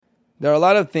There are a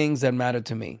lot of things that matter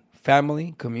to me: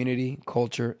 family, community,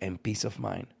 culture, and peace of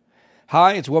mind.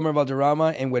 Hi, it's Wilmer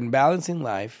Valderrama, and when balancing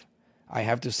life, I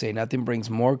have to say nothing brings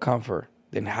more comfort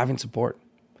than having support.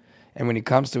 And when it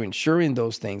comes to ensuring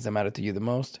those things that matter to you the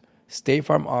most, State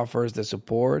Farm offers the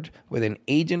support with an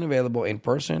agent available in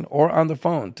person or on the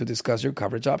phone to discuss your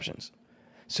coverage options.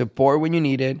 Support when you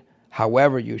need it,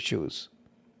 however you choose.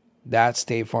 That's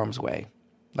State Farm's way.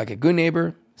 Like a good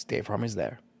neighbor, State Farm is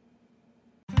there.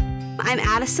 I'm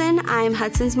Addison. I'm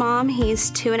Hudson's mom.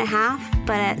 He's 2.5,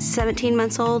 but at 17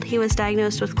 months old, he was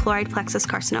diagnosed with choroid plexus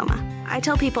carcinoma. I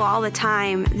tell people all the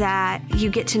time that you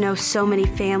get to know so many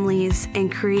families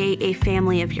and create a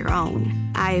family of your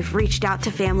own. I've reached out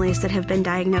to families that have been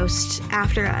diagnosed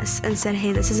after us and said,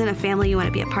 hey, this isn't a family you want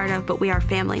to be a part of, but we are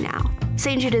family now.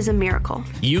 St. Jude is a miracle.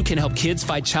 You can help kids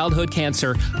fight childhood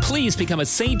cancer. Please become a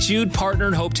St. Jude Partner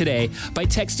in Hope today by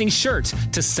texting SHIRT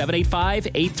to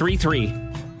 785-833.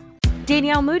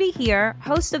 Danielle Moody here,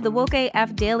 host of the Woke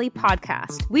AF Daily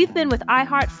podcast. We've been with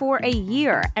iHeart for a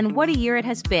year, and what a year it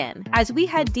has been. As we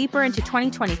head deeper into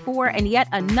 2024 and yet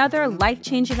another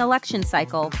life-changing election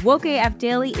cycle, Woke AF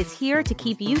Daily is here to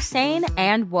keep you sane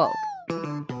and woke.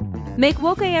 Make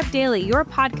Woke AF Daily your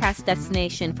podcast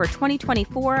destination for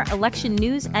 2024 election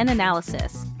news and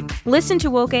analysis. Listen to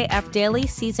Woke AF Daily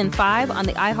Season 5 on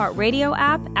the iHeartRadio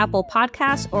app, Apple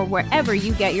Podcasts, or wherever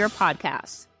you get your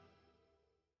podcasts.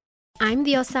 I'm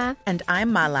Diosa. And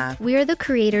I'm Mala. We are the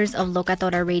creators of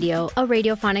Locatora Radio, a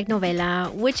radiophonic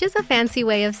novela, which is a fancy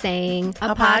way of saying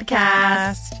a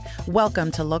podcast. Welcome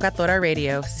to Locatora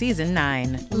Radio, Season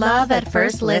 9. Love at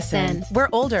first listen. We're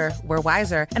older, we're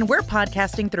wiser, and we're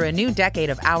podcasting through a new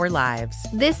decade of our lives.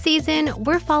 This season,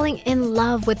 we're falling in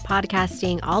love with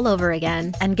podcasting all over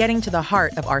again. And getting to the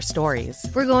heart of our stories.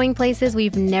 We're going places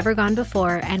we've never gone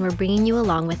before, and we're bringing you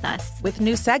along with us. With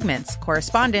new segments,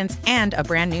 correspondence, and a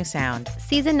brand new sound.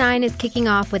 Season 9 is kicking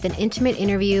off with an intimate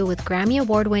interview with Grammy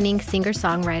Award-winning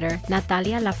singer-songwriter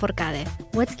Natalia Lafourcade.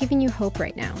 What's giving you hope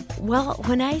right now? Well,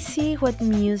 when I see what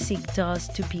music does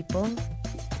to people,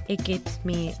 it gives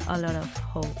me a lot of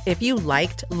hope. If you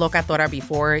liked Locatora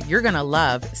before, you're going to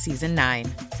love Season 9.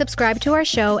 Subscribe to our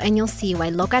show and you'll see why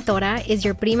Locatora is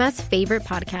your prima's favorite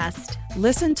podcast.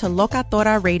 Listen to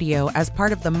Locatora Radio as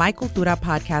part of the My Cultura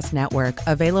Podcast Network,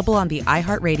 available on the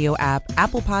iHeartRadio app,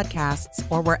 Apple Podcasts,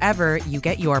 or wherever you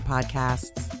get your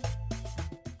podcasts.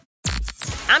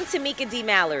 I'm Tamika D.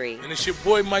 Mallory. And it's your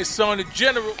boy, my son, the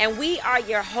General. And we are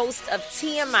your hosts of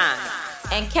TMI.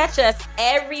 And catch us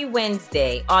every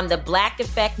Wednesday on the Black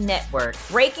Effect Network,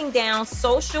 breaking down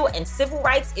social and civil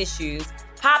rights issues,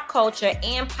 pop culture,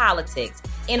 and politics,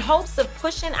 in hopes of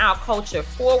pushing our culture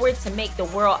forward to make the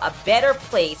world a better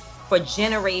place for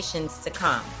generations to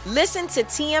come. Listen to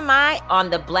TMI on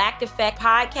the Black Effect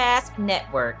Podcast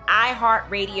Network,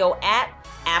 iHeartRadio app,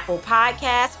 Apple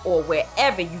Podcasts, or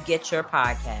wherever you get your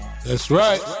podcasts. That's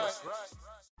right.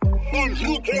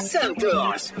 Enrique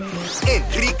Santos.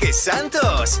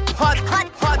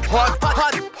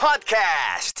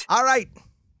 Podcast. All right.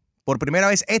 Por primera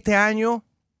vez este año,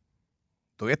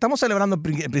 todavía estamos celebrando el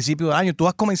principio del año. Tú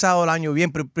has comenzado el año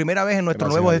bien. Primera vez en nuestro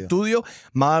nuevo estudio,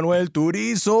 Manuel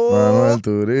Turizo.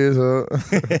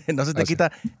 No se te quita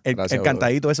el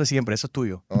cantadito ese siempre. Eso es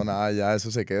tuyo. No, nada, ya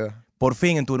eso se queda. Por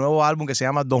fin, en tu nuevo álbum que se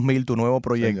llama 2000, tu nuevo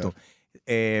proyecto,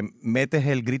 ¿metes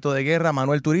el grito de guerra,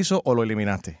 Manuel Turizo, o lo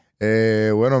eliminaste?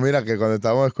 Bueno, mira, que cuando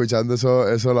estábamos escuchando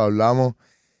eso lo hablamos.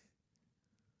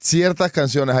 Ciertas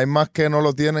canciones, hay más que no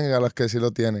lo tienen que a las que sí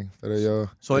lo tienen. Pero yo...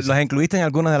 ¿Las incluiste en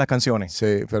algunas de las canciones?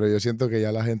 Sí, pero yo siento que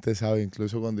ya la gente sabe.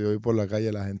 Incluso cuando yo voy por la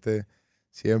calle, la gente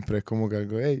siempre es como que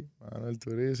algo, hey, Manuel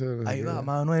Turizo. Ahí va,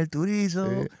 Manuel Turizo.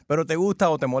 Sí. ¿Pero te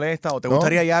gusta o te molesta o te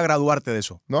gustaría ya graduarte de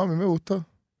eso? No, a mí me gusta.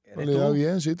 Le da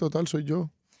bien, sí, total, soy yo.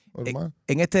 Normal.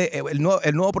 El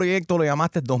nuevo proyecto lo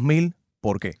llamaste 2000,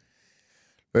 ¿por qué?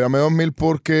 Lo llamé 2000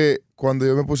 porque cuando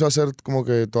yo me puse a hacer como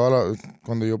que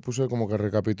cuando yo puse como que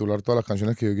recapitular todas las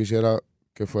canciones que yo quisiera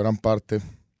que fueran parte,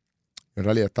 en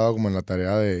realidad estaba como en la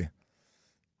tarea de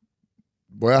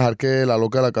voy a dejar que la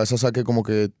loca de la cabeza saque como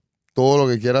que todo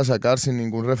lo que quiera sacar sin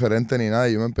ningún referente ni nada.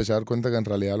 Y yo me empecé a dar cuenta que en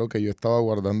realidad lo que yo estaba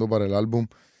guardando para el álbum,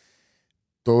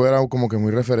 todo era como que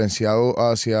muy referenciado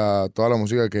hacia toda la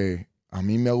música que a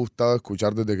mí me ha gustado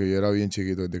escuchar desde que yo era bien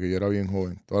chiquito, desde que yo era bien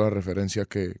joven. Todas las referencias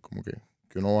que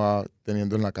uno va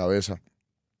teniendo en la cabeza.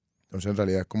 Entonces, en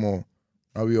realidad es como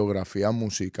una biografía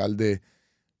musical de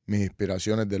mis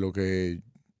inspiraciones, de lo que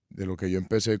yo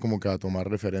empecé como que a tomar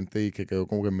referente y que quedó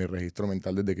como que en mi registro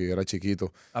mental desde que yo era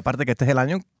chiquito. Aparte que este es el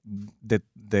año de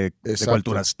cual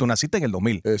tú naciste en el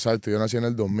 2000. Exacto, yo nací en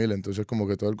el 2000, entonces como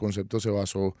que todo el concepto se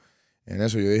basó en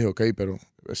eso. Yo dije, ok, pero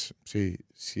pues,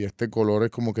 si este color es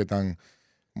como que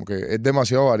es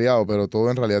demasiado variado, pero todo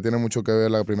en realidad tiene mucho que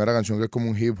ver. La primera canción que es como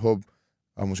un hip hop,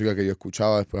 la música que yo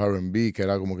escuchaba, después R&B, que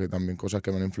era como que también cosas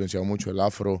que me han influenciado mucho, el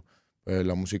afro, pues,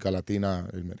 la música latina,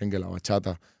 el merengue, la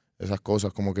bachata, esas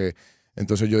cosas, como que,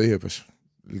 entonces yo dije, pues,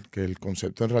 que el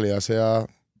concepto en realidad sea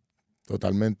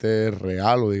totalmente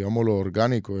real o digámoslo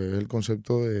orgánico, es el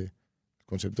concepto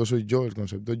soy yo, el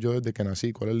concepto es yo desde que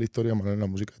nací. ¿Cuál es la historia de Manuel en la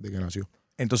música desde que nació?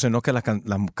 Entonces no es que las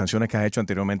canciones que has hecho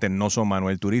anteriormente no son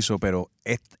Manuel Turizo, pero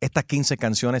estas 15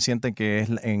 canciones sienten que es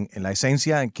en la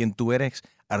esencia, en quien tú eres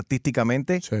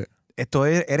artísticamente. Sí. Esto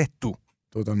eres tú.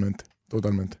 Totalmente.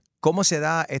 ¿Cómo se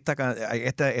da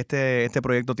este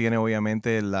proyecto? Tiene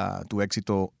obviamente tu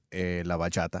éxito, la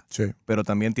bachata, sí, pero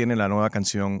también tiene la nueva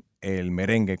canción, el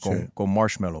merengue con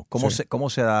Marshmello. ¿Cómo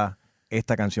se da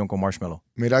esta canción con Marshmello?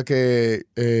 Mira que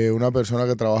una persona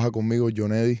que trabaja conmigo,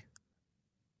 John Eddy,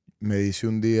 me dice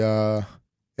un día,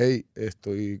 hey,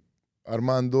 estoy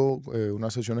armando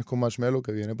unas sesiones con Marshmello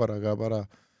que viene para acá,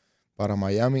 para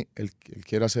Miami. Él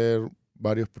quiere hacer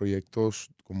varios proyectos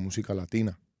con música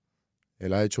latina.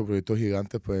 Él ha hecho proyectos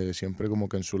gigantes, pues siempre como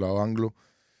que en su lado anglo.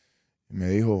 Y me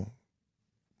dijo,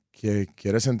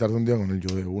 ¿quieres sentarte un día con él?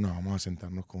 Yo de una, vamos a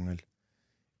sentarnos con él.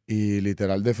 Y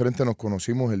literal de frente nos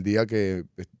conocimos el día que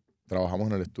trabajamos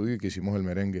en el estudio y que hicimos el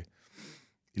merengue.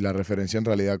 Y la referencia en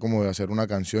realidad como de hacer una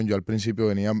canción, yo al principio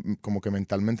venía como que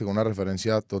mentalmente con una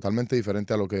referencia totalmente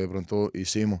diferente a lo que de pronto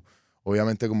hicimos.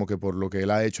 Obviamente como que por lo que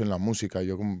él ha hecho en la música.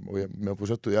 Yo me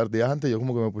puse a estudiar días antes, yo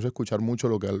como que me puse a escuchar mucho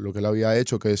lo que él había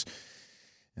hecho, que es,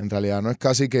 en realidad no es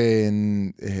casi que,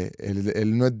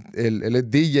 él es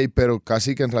DJ, pero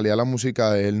casi que en realidad la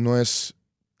música de él no es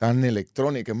tan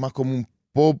electrónica, es más como un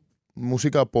pop,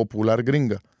 música popular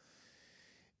gringa.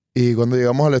 Y cuando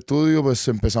llegamos al estudio, pues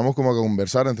empezamos como a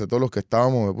conversar entre todos los que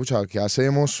estábamos. Pucha, ¿qué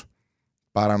hacemos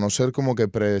para no ser como que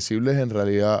predecibles en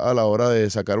realidad a la hora de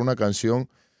sacar una canción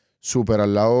súper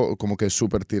al lado, como que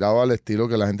súper tirado al estilo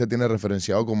que la gente tiene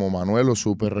referenciado como Manuel o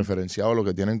súper referenciado a lo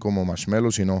que tienen como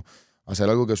Marshmello, sino hacer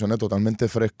algo que suene totalmente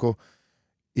fresco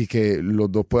y que los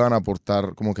dos puedan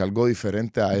aportar como que algo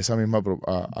diferente a esa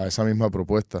misma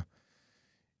propuesta.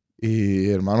 Y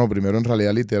hermano, primero en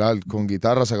realidad literal, con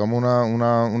guitarra, sacamos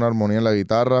una armonía en la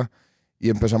guitarra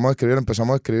y empezamos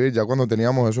a escribir. Ya cuando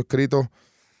teníamos eso escrito,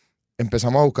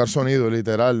 empezamos a buscar sonidos,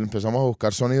 literal, empezamos a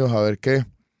buscar sonidos a ver qué.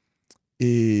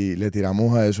 Y le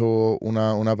tiramos a eso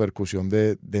una percusión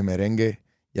de merengue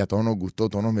y a todos nos gustó,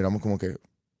 todos nos miramos como que,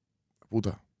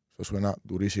 puta, eso suena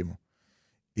durísimo.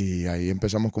 Y ahí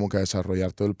empezamos como que a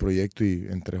desarrollar todo el proyecto y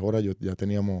en 3 horas ya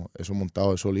teníamos eso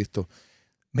montado, eso listo.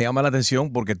 Me llama la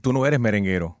atención porque tú no eres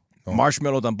merenguero. No.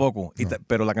 Marshmello tampoco. No.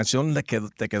 Pero la canción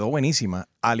te quedó buenísima.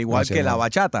 Al igual Gracias, que la hermano.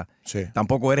 bachata. Sí.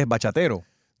 Tampoco eres bachatero.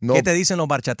 No. ¿Qué te dicen los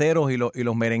bachateros y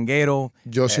los merengueros?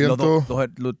 Yo siento...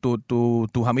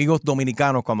 tus amigos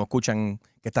dominicanos cuando escuchan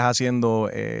que estás haciendo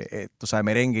tú sabes,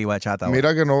 merengue y bachata.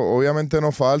 Mira que no, obviamente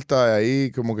no falta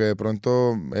ahí, como que de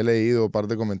pronto he leído un par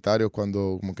de comentarios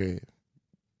cuando como que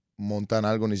montan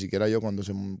algo, ni siquiera yo, cuando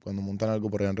montan algo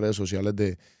por ahí en redes sociales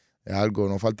de algo,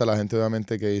 no falta la gente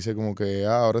obviamente que dice como que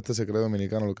ahora este se cree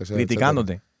dominicano, lo que sea.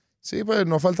 Criticándote. Etcétera. Sí, pues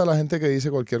no falta la gente que dice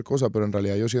cualquier cosa, pero en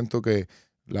realidad yo siento que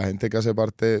la gente que hace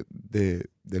parte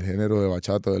del género de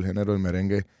bachata, del género del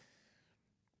merengue,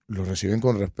 lo reciben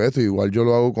con respeto. Igual yo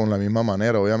lo hago con la misma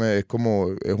manera. Obviamente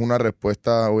es una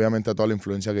respuesta obviamente a toda la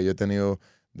influencia que yo he tenido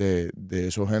de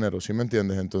esos géneros, ¿sí me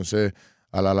entiendes? Entonces,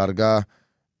 a la larga,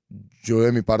 yo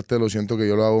de mi parte lo siento que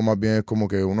yo lo hago más bien es como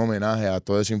que un homenaje a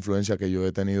toda esa influencia que yo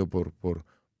he tenido por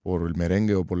el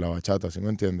merengue o por la bachata, ¿sí me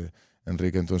entiendes,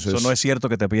 Enrique? Entonces, eso no es cierto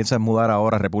que te piensas mudar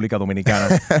ahora a República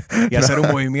Dominicana y hacer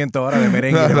un movimiento ahora de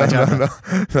merengue y de bachata.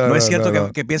 No es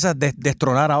cierto que piensas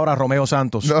destronar ahora a Romeo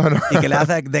Santos y que le has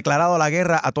declarado la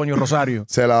guerra a Toño Rosario.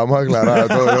 Se la vamos a aclarar a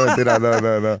todos. No, mentira,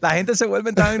 no. La gente se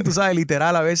vuelve tan, tú sabes,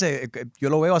 literal a veces. Yo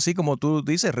lo veo así como tú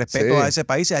dices, respeto a ese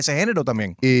país y a ese género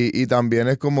también. Y también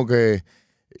es como que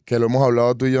lo hemos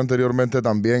hablado tú y yo anteriormente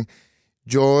también.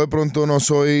 Yo de pronto no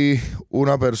soy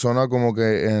una persona como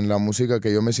que en la música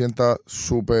que yo me sienta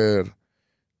súper,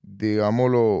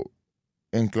 digámoslo,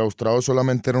 enclaustrado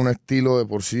solamente en un estilo de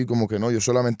por sí, como que no, yo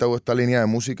solamente hago esta línea de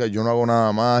música y yo no hago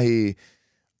nada más y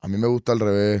a mí me gusta al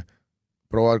revés,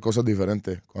 probar cosas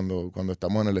diferentes cuando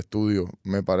estamos en el estudio.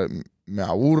 Me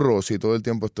aburro si todo el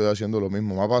tiempo estoy haciendo lo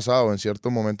mismo. Me ha pasado en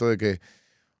ciertos momentos de que,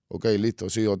 ok,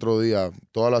 listo, sí, otro día,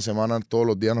 toda la semana, todos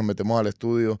los días nos metemos al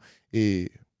estudio y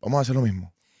vamos a hacer lo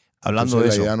mismo. Hablando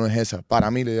Entonces, de eso. la idea no es esa.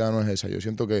 Para mí la idea no es esa. Yo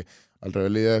siento que al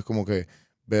revés la idea es como que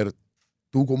ver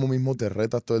tú cómo mismo te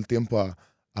retas todo el tiempo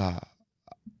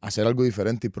hacer algo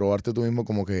diferente y probarte tú mismo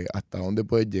como que hasta dónde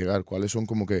puedes llegar, cuáles son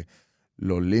como que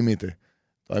los límites.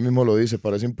 Tú ahí mismo lo dices,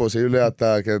 parece imposible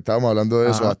hasta que estábamos hablando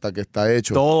de eso, hasta que está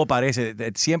hecho. Todo parece,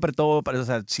 o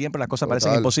sea, siempre las cosas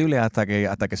parecen imposibles hasta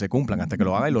que se cumplan, hasta que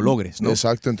lo hagas y lo logres, ¿no?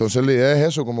 Exacto, entonces la idea es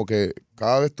eso, como que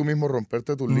cada vez tú mismo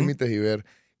romperte tus límites y ver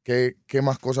qué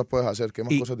más cosas puedes hacer, qué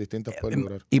más cosas distintas puedes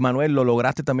lograr. Y Manuel, lo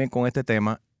lograste también con este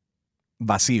tema,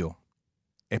 Vacío.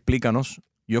 Explícanos.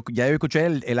 Yo escuché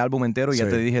el álbum entero y ya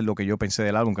te dije lo que yo pensé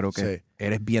del álbum. Creo que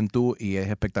eres bien tú y es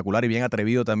espectacular y bien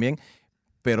atrevido también,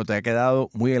 pero te ha quedado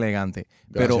muy elegante.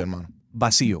 Gracias, hermano.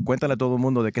 Vacío. Cuéntale a todo el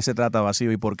mundo de qué se trata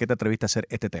Vacío y por qué te atreviste a hacer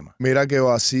este tema. Mira que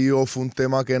Vacío fue un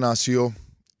tema que nació.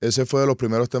 Ese fue de los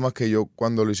primeros temas que yo,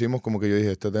 cuando lo hicimos, como que yo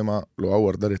dije, este tema lo voy a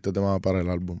guardar, este tema va para el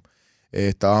álbum.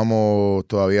 Estábamos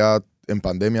todavía en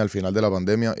pandemia, al final de la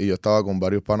pandemia, y yo estaba con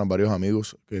varios panas, varios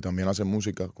amigos que también hacen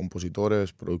música,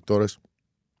 compositores, productores,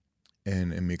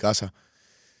 en mi casa.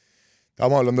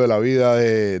 Estábamos hablando de la vida,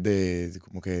 de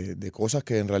cosas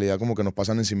que en realidad como que nos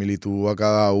pasan en similitud a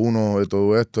cada uno, de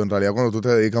todo esto. En realidad cuando tú te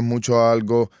dedicas mucho a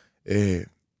algo, es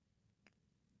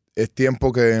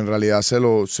tiempo que en realidad se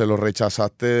lo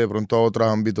rechazaste de pronto a otros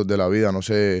ámbitos de la vida, no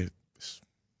sé,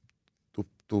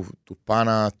 tus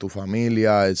panas, tu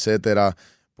familia, etcétera.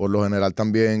 Por lo general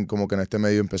también como que en este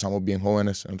medio empezamos bien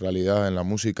jóvenes, en realidad, en la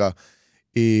música,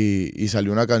 y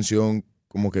salió una canción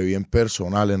como que bien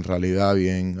personal, en realidad,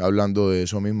 bien hablando de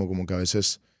eso mismo, como que a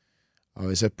veces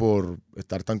por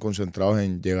estar tan concentrados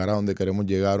en llegar a donde queremos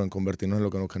llegar o en convertirnos en lo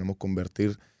que nos queremos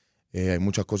convertir, hay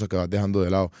muchas cosas que vas dejando de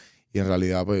lado. Y en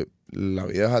realidad, pues, la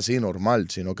vida es así, normal,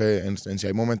 sino que si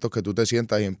hay momentos que tú te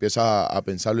sientas y empiezas a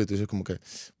pensarlo y tú dices como que,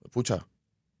 pucha,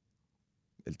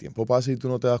 el tiempo pasa y tú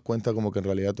no te das cuenta como que en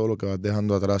realidad todo lo que vas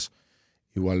dejando atrás,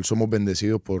 igual somos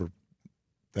bendecidos por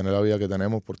tener la vida que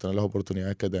tenemos, por tener las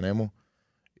oportunidades que tenemos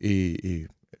y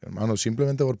hermano,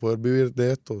 simplemente por poder vivir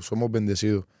de esto, somos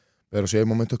bendecidos. Pero sí hay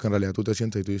momentos que en realidad tú te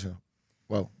sientes y tú dices,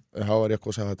 wow, he dejado varias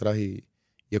cosas atrás y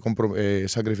he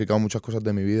sacrificado muchas cosas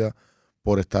de mi vida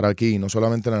por estar aquí, y no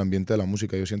solamente en el ambiente de la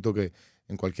música. Yo siento que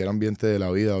en cualquier ambiente de la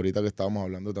vida, ahorita que estábamos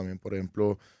hablando también, por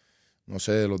ejemplo, no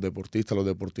sé, de los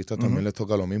deportistas también les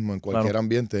toca lo mismo. En cualquier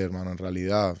ambiente, hermano, en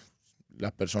realidad,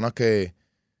 las personas que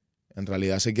en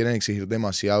realidad se quieren exigir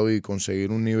demasiado y conseguir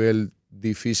un nivel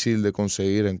difícil de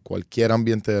conseguir en cualquier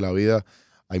ambiente de la vida,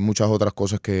 hay muchas otras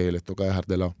cosas que les toca dejar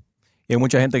de lado. Y hay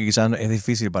mucha gente que quizás es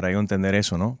difícil para ellos entender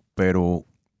eso, ¿no? Pero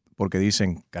porque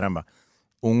dicen, caramba,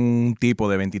 un tipo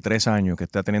de 23 años que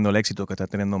está teniendo el éxito que está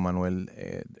teniendo Manuel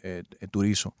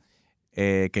Turizo,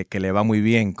 que le va muy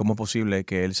bien, ¿cómo es posible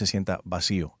que él se sienta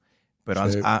vacío? Pero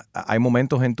hay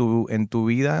momentos en tu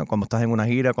vida, cuando estás en una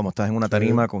gira, cuando estás en una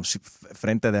tarima,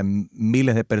 frente de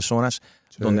miles de personas,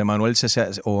 donde Manuel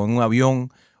o en un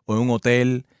avión o en un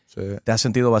hotel, ¿te has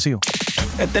sentido vacío?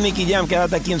 Este es Nicky Jam,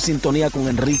 quédate aquí en sintonía con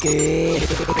Enrique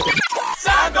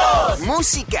Santos.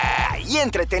 Música y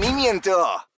entretenimiento.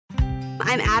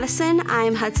 I'm Addison.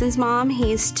 I'm Hudson's mom.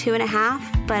 He's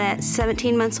 2.5, but at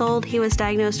 17 months old, he was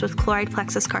diagnosed with choroid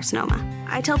plexus carcinoma.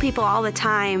 I tell people all the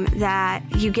time that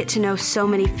you get to know so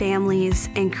many families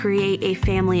and create a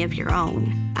family of your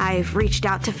own. I've reached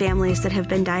out to families that have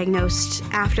been diagnosed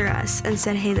after us and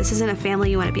said, hey, this isn't a family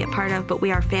you want to be a part of, but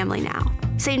we are family now.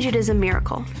 St. Jude is a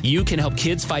miracle. You can help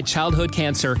kids fight childhood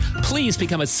cancer. Please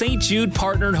become a St. Jude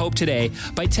Partner in Hope today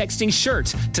by texting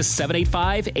SHIRT to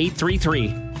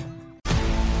 785-833.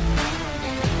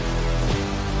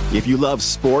 If you love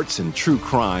sports and true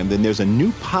crime, then there's a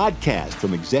new podcast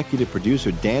from executive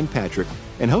producer Dan Patrick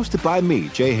and hosted by me,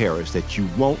 Jay Harris, that you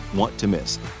won't want to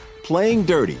miss. Playing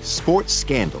Dirty: Sports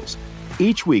Scandals.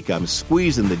 Each week, I'm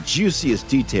squeezing the juiciest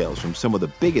details from some of the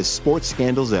biggest sports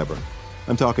scandals ever.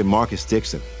 I'm talking Marcus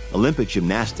Dixon, Olympic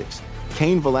gymnastics,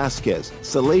 Cain Velasquez,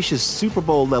 salacious Super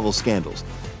Bowl-level scandals.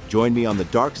 Join me on the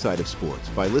dark side of sports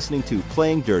by listening to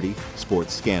Playing Dirty: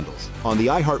 Sports Scandals on the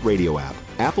iHeartRadio app,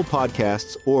 Apple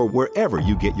Podcasts, or wherever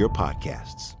you get your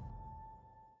podcasts.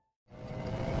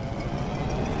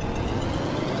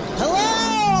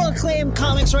 Hello, acclaimed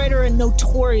comics writer and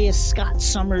notorious Scott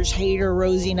Summers hater,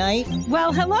 Rosie Knight.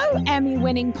 Well, hello,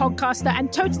 Emmy-winning podcaster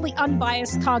and totally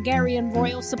unbiased Targaryen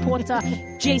royal supporter,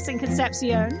 Jason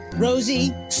Concepcion.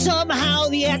 Rosie, somehow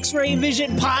the X-Ray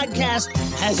Vision podcast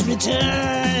has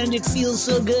returned. It feels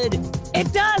so good.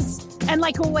 It does. And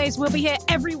like always, we'll be here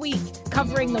every week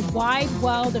covering the wide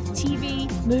world of TV,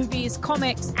 movies,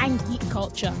 comics, and geek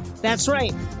culture. That's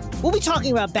right. We'll be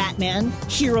talking about Batman,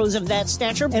 heroes of that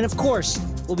stature, and of course,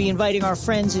 we'll be inviting our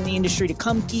friends in the industry to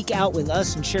come geek out with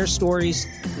us and share stories.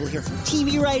 We'll hear from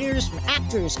TV writers, from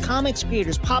actors, comics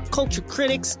creators, pop culture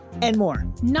critics, and more.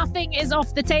 Nothing is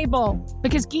off the table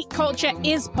because geek culture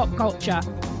is pop culture.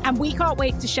 And we can't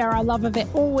wait to share our love of it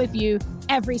all with you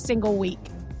every single week.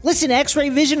 Listen to X-Ray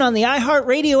Vision on the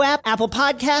iHeartRadio app, Apple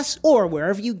Podcasts, or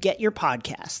wherever you get your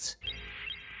podcasts.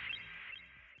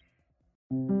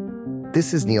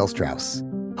 This is Neil Strauss,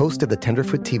 host of the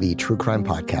Tenderfoot TV True Crime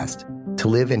Podcast, To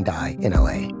Live and Die in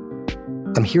LA.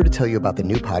 I'm here to tell you about the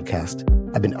new podcast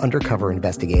I've been undercover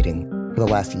investigating for the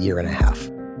last year and a half.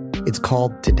 It's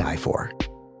called To Die For.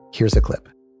 Here's a clip.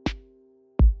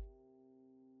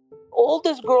 All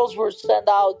these girls were sent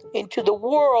out into the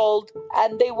world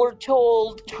and they were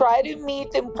told, try to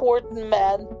meet important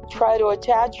men, try to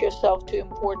attach yourself to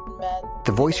important men.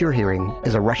 The voice you're hearing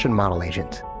is a Russian model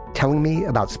agent telling me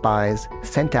about spies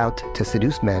sent out to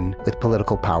seduce men with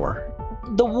political power.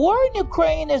 The war in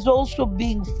Ukraine is also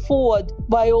being fought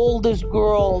by all these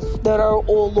girls that are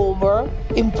all over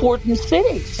important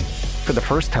cities. For the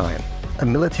first time, a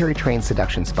military-trained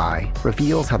seduction spy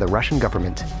reveals how the Russian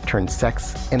government turned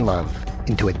sex and love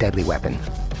into a deadly weapon.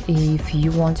 If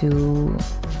you want to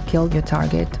kill your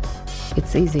target,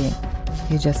 it's easy.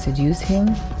 You just seduce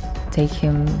him, take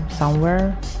him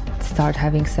somewhere, start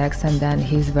having sex, and then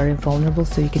he's very vulnerable,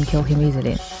 so you can kill him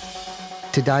easily.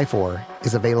 To Die For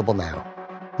is available now.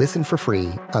 Listen for free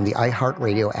on the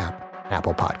iHeartRadio app,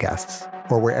 Apple Podcasts,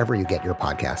 or wherever you get your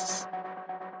podcasts.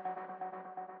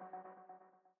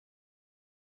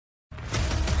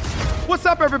 What's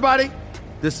up, everybody?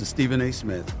 This is Stephen A.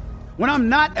 Smith. When I'm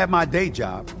not at my day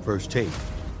job, First Take,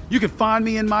 you can find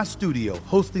me in my studio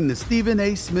hosting the Stephen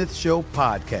A. Smith Show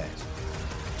podcast.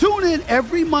 Tune in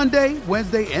every Monday,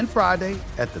 Wednesday, and Friday,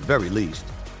 at the very least,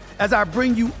 as I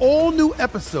bring you all new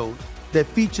episodes that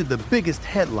feature the biggest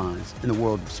headlines in the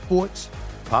world of sports,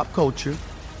 pop culture,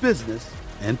 business,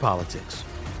 and politics.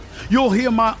 You'll hear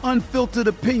my unfiltered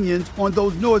opinions on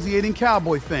those nauseating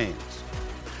Cowboy fans,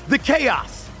 the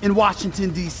chaos in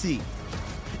Washington, D.C.,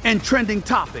 and trending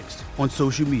topics on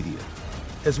social media,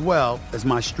 as well as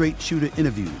my straight shooter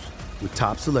interviews with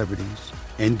top celebrities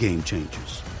and game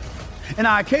changers. And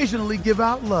I occasionally give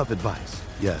out love advice.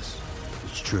 Yes,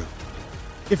 it's true.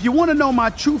 If you want to know my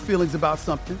true feelings about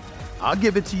something, I'll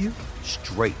give it to you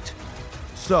straight.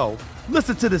 So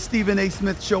listen to the Stephen A.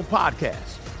 Smith Show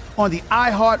podcast on the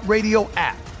iHeartRadio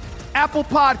app, Apple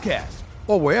Podcasts,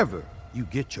 or wherever you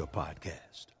get your podcast.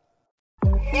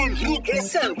 Enrique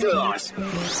Santos.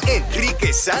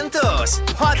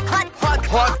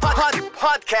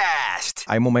 Podcast.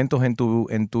 Hay momentos en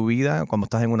tu vida, cuando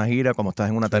estás en una gira, cuando estás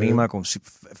en una tarima,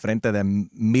 frente de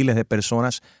miles de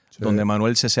personas, donde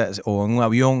Manuel o en un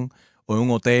avión o en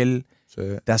un hotel,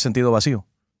 ¿te has sentido vacío?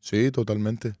 Sí,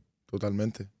 totalmente.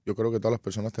 Yo creo que todas las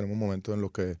personas tenemos momentos en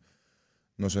los que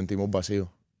nos sentimos vacíos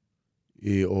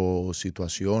o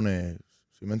situaciones,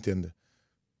 ¿sí me entiendes?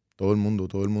 Todo el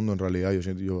mundo en realidad.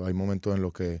 Hay momentos en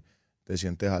los que te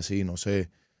sientes así, no sé.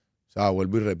 O sea,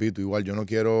 vuelvo y repito, igual yo no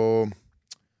quiero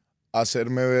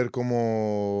hacerme ver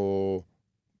como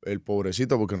el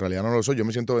pobrecito, porque en realidad no lo soy. Yo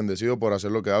me siento bendecido por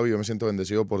hacer lo que hago y yo me siento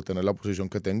bendecido por tener la posición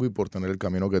que tengo y por tener el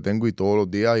camino que tengo, y todos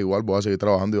los días igual voy a seguir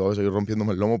trabajando y voy a seguir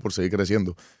rompiéndome el lomo por seguir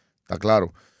creciendo. Está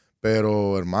claro.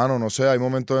 Pero, hermano, no sé, hay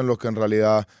momentos en los que en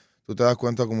realidad tú te das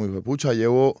cuenta como, pucha,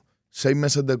 llevo 6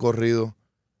 meses de corrido.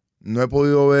 No he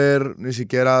podido ver ni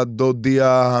siquiera 2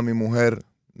 días a mi mujer.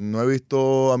 No he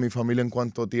visto a mi familia en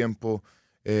cuánto tiempo.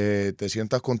 Te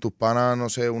sientas con tus panas, no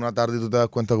sé, una tarde y tú te das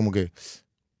cuenta como que,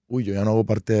 uy, yo ya no hago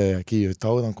parte de aquí. Yo he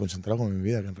estado tan concentrado con mi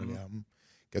vida que en realidad,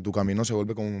 que tu camino se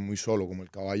vuelve como muy solo, como el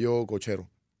caballo cochero.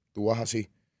 Tú vas así.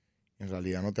 En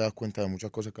realidad no te das cuenta de muchas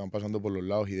cosas que van pasando por los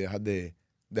lados y dejas de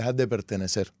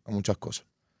pertenecer a muchas cosas.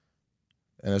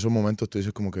 En esos momentos tú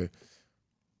dices como que...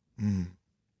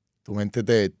 tu mente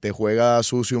te juega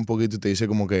sucio un poquito y te dice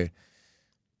como que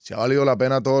si ha valido la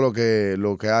pena todo lo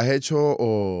que has hecho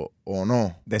o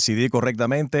no. Decidí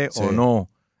correctamente o no.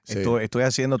 Estoy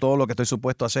haciendo todo lo que estoy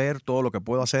supuesto a hacer, todo lo que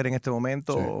puedo hacer en este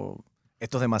momento. O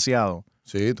esto es demasiado.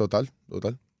 Sí, total.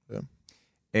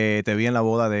 Te vi en la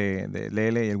boda de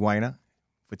Lele y el Guayna.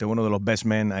 Fuiste uno de los best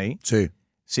men ahí. Sí.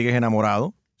 ¿Sigues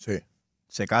enamorado? Sí.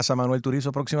 ¿Se casa Manuel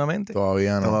Turizo próximamente?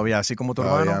 Todavía no. Todavía, así como tu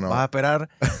todavía hermano. No. ¿Vas a esperar?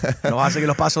 ¿No vas a seguir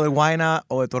los pasos del Guayna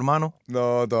o de tu hermano?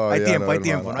 No, todavía hay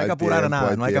tiempo. No hay que apurar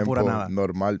nada.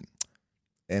 Normal.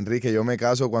 Enrique, yo me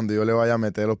caso cuando yo le vaya a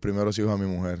meter los primeros hijos a mi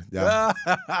mujer. Ya.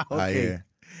 Okay. Ahí es.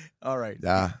 All right.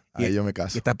 Ya, ahí yo me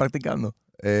caso. ¿Y estás practicando?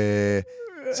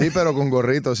 Sí, pero con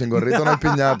gorrito. Sin gorrito no hay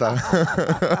piñata.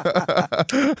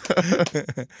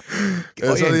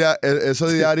 Eso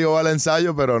diario va al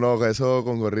ensayo, pero no, eso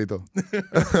con gorrito.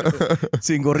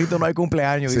 Sin gorrito no hay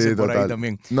cumpleaños, dicen por ahí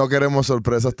también. No queremos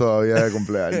sorpresas todavía de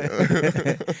cumpleaños.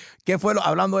 ¿Qué fue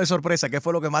hablando de sorpresa, qué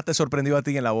fue lo que más te sorprendió a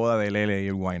ti en la boda de Lele y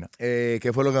el Guayna?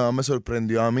 ¿Qué fue lo que más me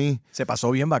sorprendió a mí? Se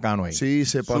pasó bien bacano ahí. Sí,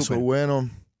 se pasó bueno.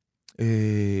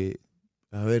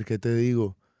 A ver, ¿qué te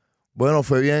digo? Bueno,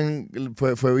 fue bien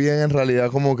en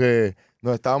realidad, como que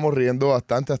nos estábamos riendo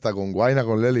bastante hasta con Guayna,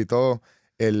 con Lele y todo.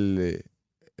 El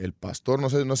pastor, no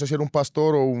sé si era un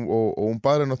pastor o un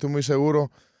padre, no estoy muy seguro,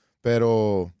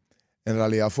 pero en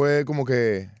realidad fue como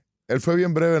que él fue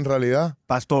bien breve en realidad.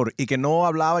 Pastor, y que no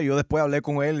hablaba, yo después hablé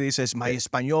con él y dices, my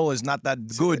español is not that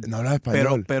good. No habla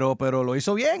español. Pero lo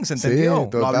hizo bien, se entendió. Sí,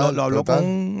 total, lo habló con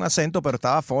un acento, pero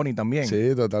estaba funny también.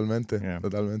 Sí, totalmente.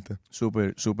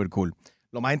 Súper, súper cool.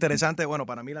 Lo más interesante, bueno,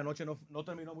 para mí la noche no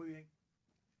terminó muy bien.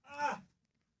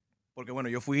 Porque bueno,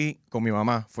 yo fui con mi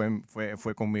mamá,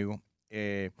 fue conmigo.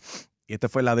 Y este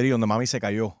fue el ladrillo donde mami se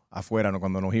cayó afuera, ¿no?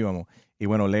 Cuando nos íbamos. Y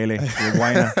bueno, Lele y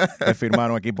Guayna le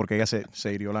firmaron aquí porque ella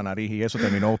se hirió la nariz y eso,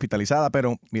 terminó hospitalizada,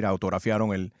 pero mira,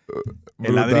 autografiaron el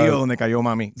ladrillo donde cayó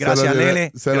mami. Gracias,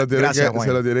 Lele. Gracias, Guayna.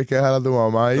 Se lo tienes que dejar a tu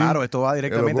mamá ahí. Claro, esto va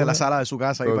directamente a la sala de su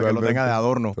casa ahí para que lo tenga de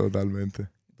adorno. Totalmente.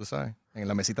 Tú sabes, en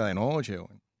la mesita de noche.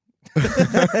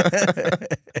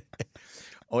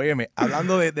 Óyeme,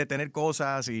 hablando de tener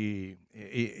cosas y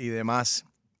demás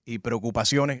y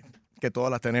preocupaciones que todas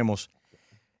las tenemos,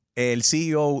 el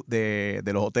CEO de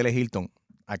los hoteles Hilton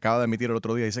acaba de admitir el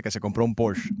otro día, dice que se compró un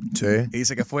Porsche. Sí. Y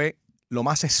dice que fue lo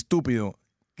más estúpido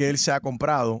que él se ha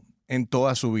comprado en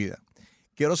toda su vida.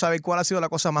 Quiero saber cuál ha sido la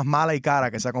cosa más mala y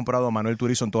cara que se ha comprado Manuel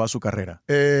Turizo en toda su carrera.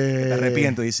 Te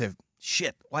arrepiento y dice,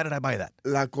 shit, why did I buy that?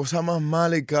 La cosa más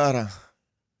mala y cara.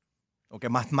 O que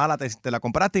más mala te la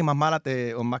compraste y más mala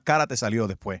o más cara te salió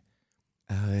después.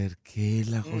 A ver, ¿qué es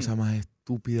la cosa más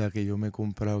estúpida que yo me he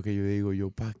comprado que yo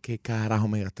digo, ¿para qué carajo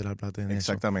me gasté la plata en eso?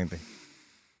 Exactamente.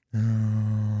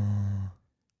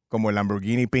 Como el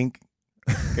Lamborghini Pink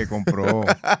que compró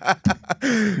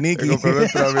Nicky. Que compró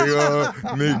nuestro amigo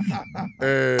Nick.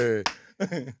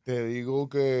 Te digo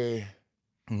que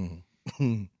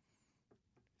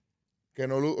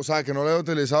no lo he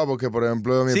utilizado porque, por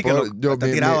ejemplo, mi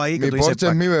Porsche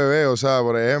es mi bebé, o sea,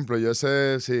 por ejemplo, yo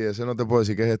ese no te puedo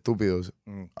decir que es estúpido.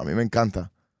 A mí me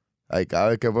encanta. Ay, cada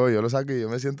vez que puedo, yo lo saco y yo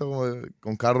me siento como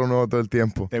con carro nuevo todo el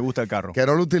tiempo. ¿Te gusta el carro? Que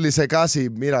no lo utilicé casi,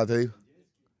 mira, te digo.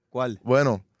 ¿Cuál?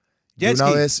 Bueno, yo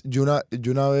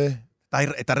una vez...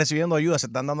 Estás recibiendo ayuda, se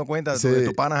están dando cuenta de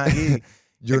tus panas aquí.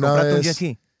 Yo una vez... un jet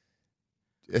ski?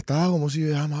 Estaba como si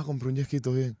yo jamás compré un jet ski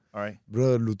todo bien. All right.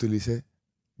 Brother, lo utilicé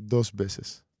 2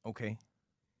 veces. Ok.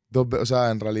 2 veces, o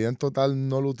sea, en realidad en total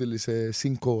no lo utilicé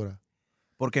 5 horas.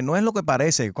 Porque no es lo que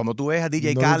parece. Cuando tú ves a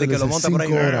DJ Khaled que lo monta por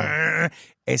ahí,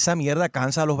 esa mierda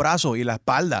cansa los brazos y la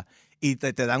espalda. Y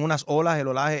te dan unas olas, el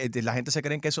olaje. La gente se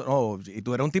cree que eso... No, y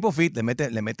tú eres un tipo fit, le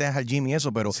metes al gym y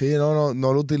eso, pero... Sí, no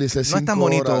lo utilicé 5 horas. No es tan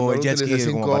bonito no el jet ski.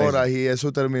 5 horas y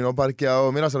eso terminó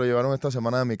parqueado. Mira, se lo llevaron esta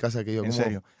semana de mi casa. Que yo ¿En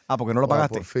serio? ¿Porque no lo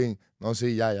pagaste? Por fin. No,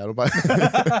 sí, ya lo pagué.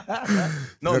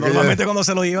 No, normalmente cuando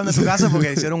se lo llevan de su casa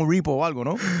porque hicieron un repo o algo,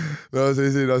 ¿no? No,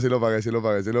 sí lo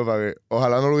pagué.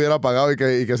 Ojalá no lo hubiera pagado y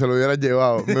que se lo hubiera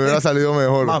llevado. Me hubiera salido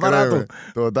mejor. Más barato.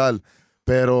 Total.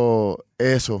 Pero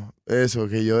eso,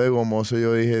 que yo de gomoso,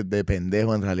 yo dije, de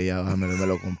pendejo en realidad, me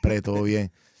lo compré todo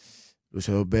bien. Lo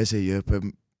usé 2 veces y yo después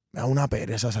me da una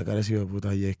pereza sacar ese hijo de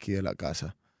puta jet ski de la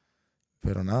casa.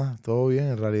 Pero nada, todo bien.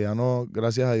 En realidad no,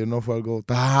 gracias a Dios no fue algo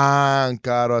tan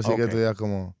caro, así que tú digas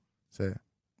como, sí.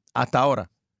 ¿Hasta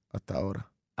ahora? Hasta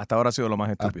ahora. Hasta ahora ha sido lo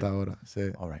más estúpido. Hasta ahora, sí.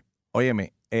 All right.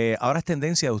 Óyeme, ahora es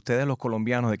tendencia de ustedes los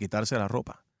colombianos de quitarse la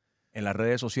ropa en las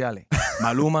redes sociales.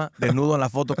 Maluma, desnudo en la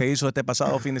foto que hizo este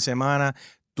pasado fin de semana.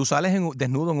 Tú sales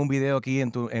desnudo en un video aquí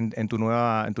en tu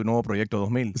nuevo proyecto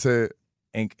 2000. Sí.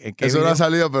 ¿En qué eso video? no ha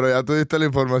salido, pero ya tú diste la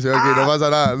información aquí. No pasa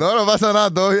nada. No pasa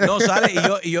nada, todo bien. No sale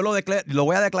y yo lo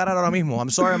voy a declarar ahora mismo. I'm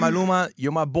sorry, Maluma.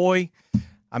 You're my boy.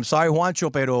 I'm sorry,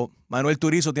 Juancho, pero Manuel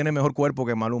Turizo tiene mejor cuerpo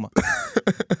que Maluma.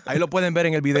 Ahí lo pueden ver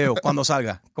en el video cuando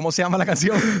salga. ¿Cómo se llama la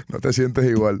canción? No te sientes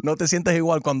igual. No te sientes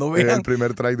igual. Cuando vean... Es el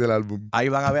primer track del álbum. Ahí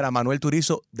van a ver a Manuel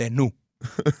Turizo desnudo.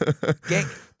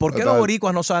 ¿Por qué los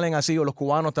boricuas no salen así o los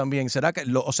cubanos también? ¿Será que,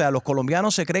 los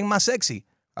colombianos se creen más sexy?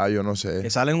 Yo no sé. Que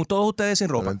salen todos ustedes sin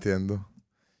ropa. No entiendo.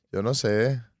 Yo no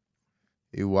sé.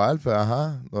 Igual, pues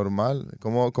normal.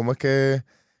 ¿Cómo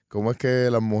es que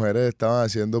las mujeres estaban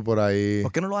haciendo por ahí?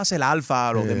 ¿Por qué no lo hace el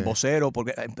alfa, los emboceros?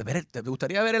 Porque, ¿te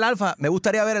gustaría ver el alfa? Me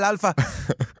gustaría ver el alfa.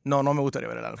 No me gustaría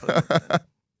ver el alfa.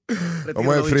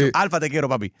 ¿Cómo es free? Alfa te quiero,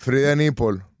 papi. Free de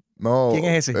nipple. No, ¿Quién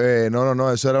es ese?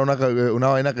 No, eso era una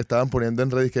vaina que estaban poniendo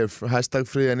en Reddit, que hashtag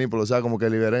free the nipple, o sea, como que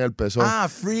liberen el pezón.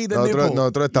 Free the nipple.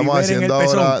 Nosotros estamos liberen haciendo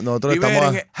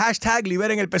ahora, hashtag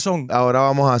liberen el pezón.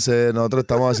 Nosotros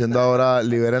estamos haciendo ahora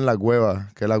liberen la cueva,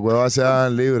 que las cuevas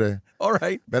sean libres. All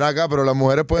right. Ven acá, pero las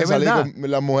mujeres pueden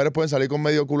salir con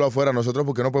medio culo afuera. Nosotros,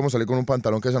 ¿por qué no podemos salir con un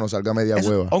pantalón que se nos salga media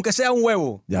hueva? Aunque sea un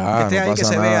huevo. Ya, que esté no ahí, pasa que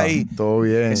se nada. vea ahí. Todo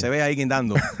bien. Que se vea ahí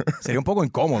guindando. Sería un poco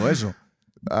incómodo eso.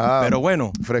 Pero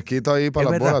bueno. Fresquito ahí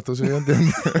para las bolas, tú sí me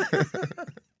entiendes.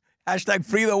 Hashtag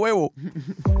free the huevo.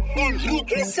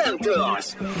 Enrique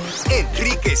Santos.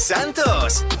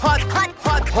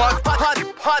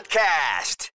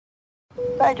 Podcast.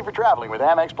 Thank you for traveling with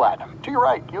Amex Platinum. To your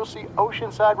right, you'll see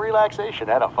oceanside relaxation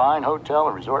at a fine hotel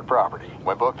and resort property.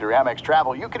 When booked through Amex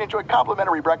Travel, you can enjoy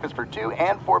complimentary breakfast for 2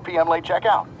 and 4 p.m. late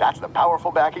checkout. That's the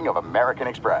powerful backing of American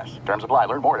Express. Terms apply.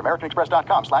 Learn more at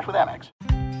americanexpress.com/withAmex.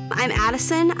 I'm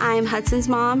Addison. I'm Hudson's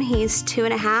mom. He's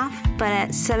 2.5, but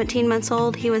at 17 months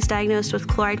old, he was diagnosed with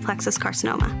choroid plexus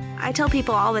carcinoma. I tell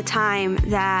people all the time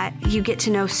that you get to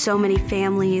know so many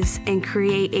families and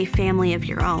create a family of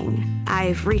your own.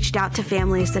 I've reached out to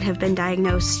families that have been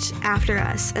diagnosed after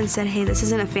us and said, hey, this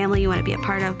isn't a family you want to be a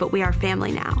part of, but we are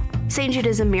family now. St. Jude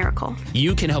is a miracle.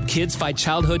 You can help kids fight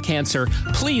childhood cancer.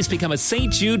 Please become a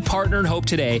St. Jude Partner in Hope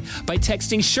today by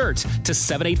texting SHIRT to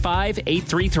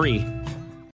 785-833.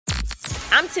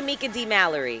 I'm Tamika D.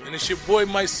 Mallory. And it's your boy,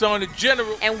 my son, the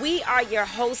General. And we are your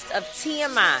hosts of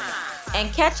TMI.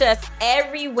 And catch us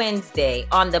every Wednesday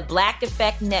on the Black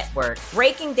Effect Network,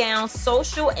 breaking down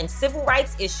social and civil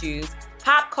rights issues,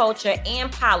 pop culture,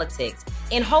 and politics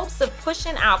in hopes of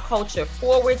pushing our culture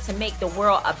forward to make the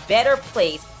world a better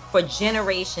place for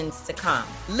generations to come.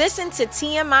 Listen to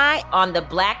TMI on the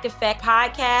Black Effect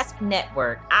Podcast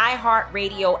Network,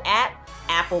 iHeartRadio app,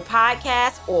 Apple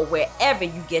Podcasts, or wherever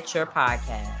you get your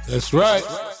podcasts. That's right.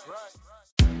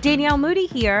 Danielle Moody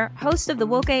here, host of the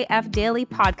Woke AF Daily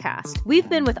podcast. We've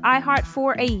been with iHeart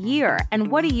for a year, and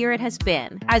what a year it has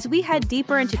been. As we head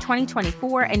deeper into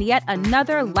 2024 and yet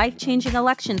another life-changing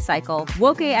election cycle,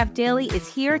 Woke AF Daily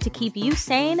is here to keep you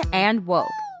sane and woke.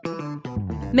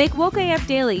 Make Woke AF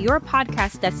Daily your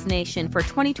podcast destination for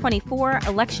 2024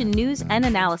 election news and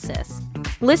analysis.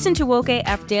 Listen to Woke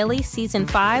AF Daily Season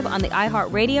 5 on the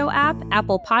iHeartRadio app,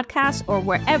 Apple Podcasts, or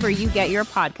wherever you get your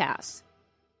podcasts.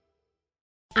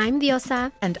 I'm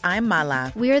Diosa. And I'm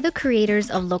Mala. We are the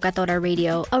creators of Locatora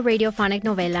Radio, a radiophonic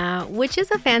novela, which is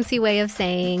a fancy way of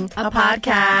saying a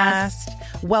podcast.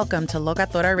 Welcome to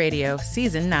Locatora Radio,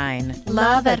 Season 9.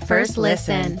 Love at first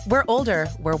listen. We're older,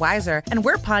 we're wiser, and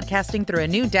we're podcasting through a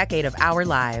new decade of our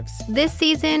lives. This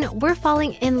season, we're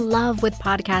falling in love with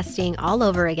podcasting all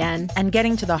over again. And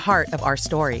getting to the heart of our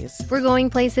stories. We're going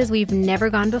places we've never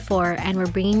gone before, and we're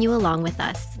bringing you along with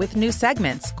us. With new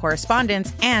segments,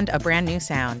 correspondence, and a brand new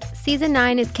sound. Season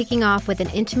 9 is kicking off with an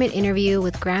intimate interview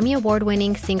with Grammy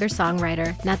Award-winning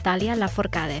singer-songwriter Natalia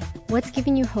Lafourcade. What's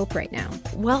giving you hope right now?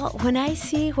 Well, when I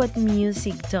see what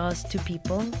music does to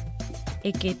people,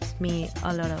 it gives me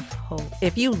a lot of hope.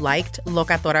 If you liked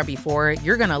Locatora before,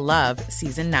 you're going to love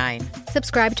Season 9.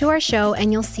 Subscribe to our show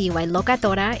and you'll see why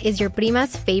Locatora is your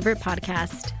prima's favorite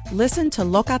podcast. Listen to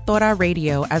Locatora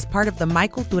Radio as part of the My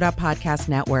Cultura Podcast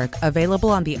Network, available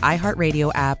on the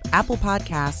iHeartRadio app, Apple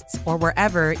Podcasts, or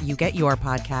wherever you get your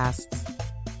podcasts.